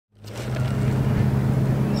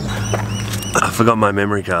forgot my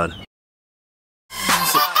memory card.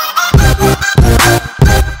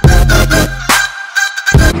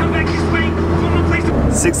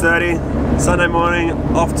 "6:30, Sunday morning,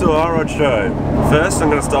 off to a hot rod show. First, I'm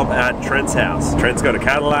going to stop at Trent's house. Trent's got a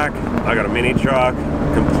Cadillac, I got a mini truck,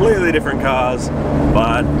 completely different cars,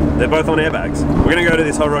 but they're both on airbags. We're going to go to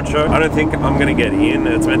this hot rod show. I don't think I'm going to get in.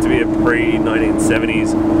 It's meant to be a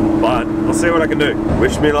pre-1970s, but I'll see what I can do.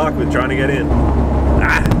 Wish me luck with trying to get in.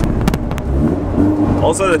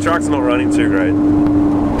 Also, the truck's not running too great.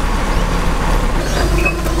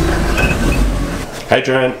 Hey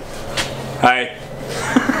Trent. Hey.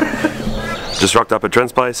 Just rocked up at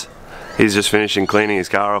Trent's place. He's just finishing cleaning his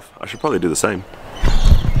car off. I should probably do the same.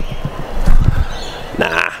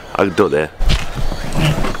 Nah, I could do it there.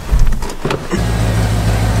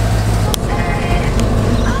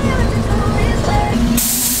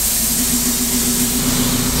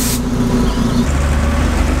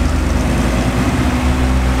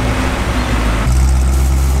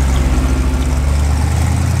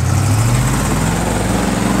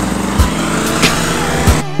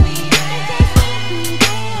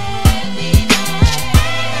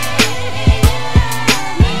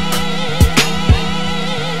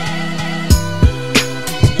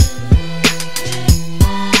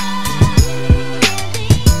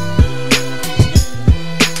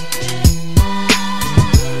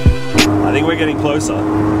 I think we're getting closer.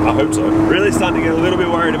 I hope so. Really starting to get a little bit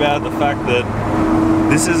worried about the fact that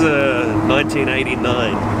this is a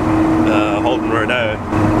 1989 Holden Rodeo.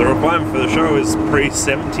 The requirement for the show is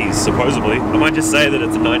pre-70s, supposedly. I might just say that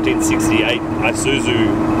it's a 1968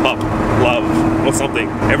 Isuzu Pup Love or something.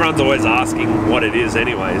 Everyone's always asking what it is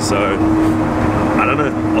anyway, so I don't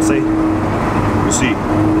know. I'll see. We'll see.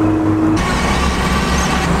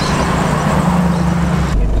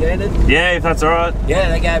 Yeah, if that's alright. Yeah,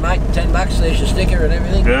 they go, mate. $10, there's your sticker and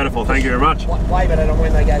everything. Beautiful, thank you very much. Wave it at them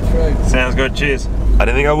when they go through. Sounds good, cheers. I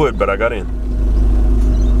didn't think I would, but I got in.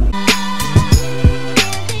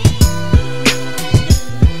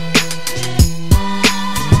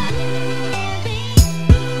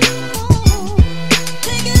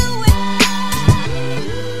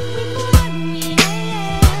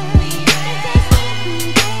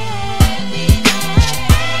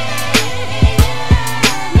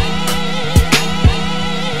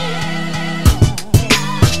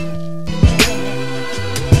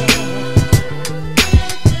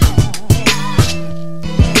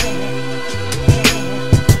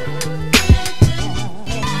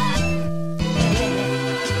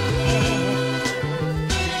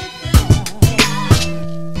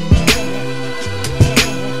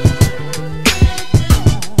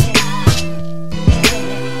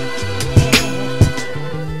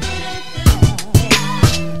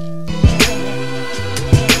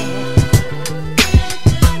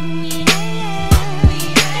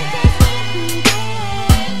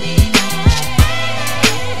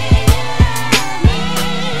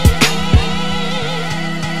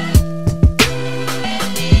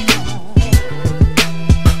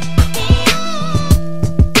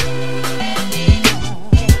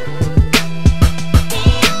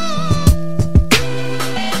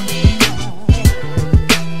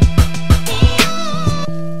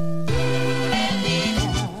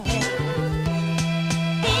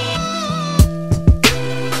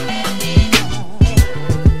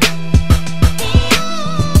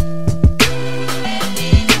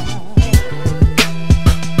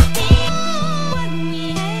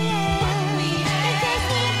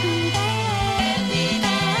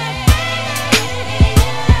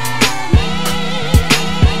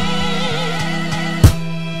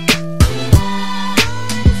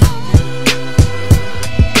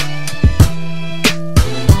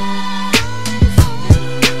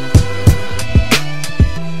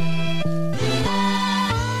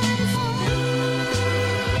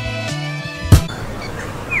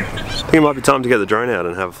 I think it might be time to get the drone out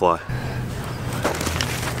and have a fly.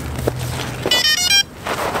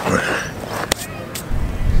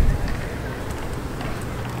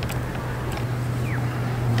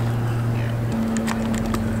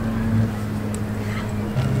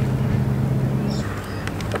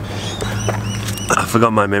 I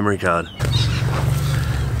forgot my memory card.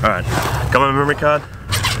 Alright, got my memory card?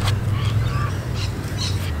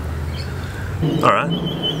 Alright,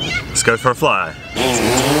 let's go for a fly.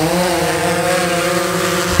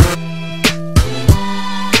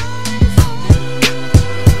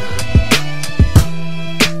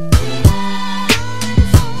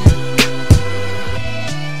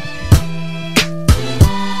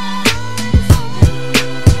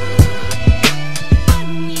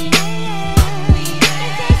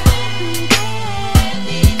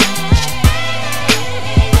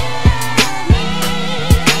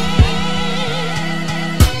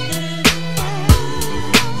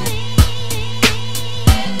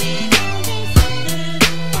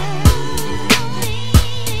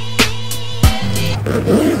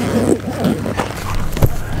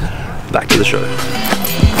 Back to the show.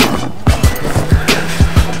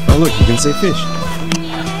 Oh look, you can see fish.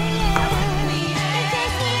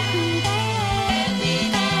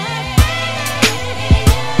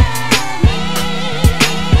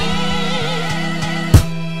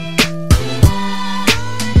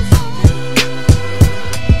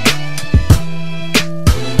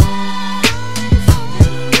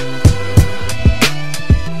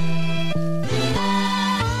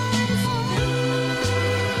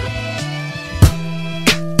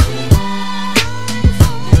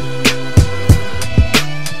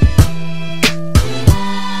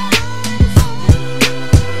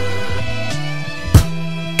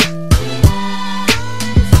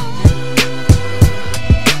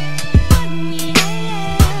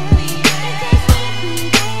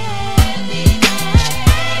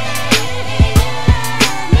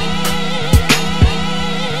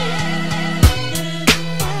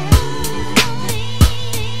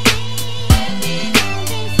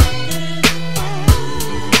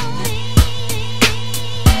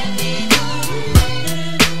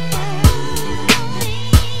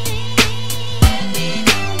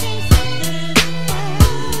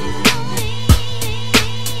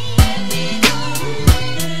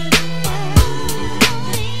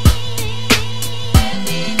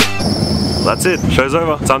 That's it, show's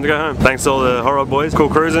over, time to go home. Thanks to all the Hot Rod boys, cool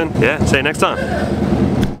cruising. Yeah, see you next time.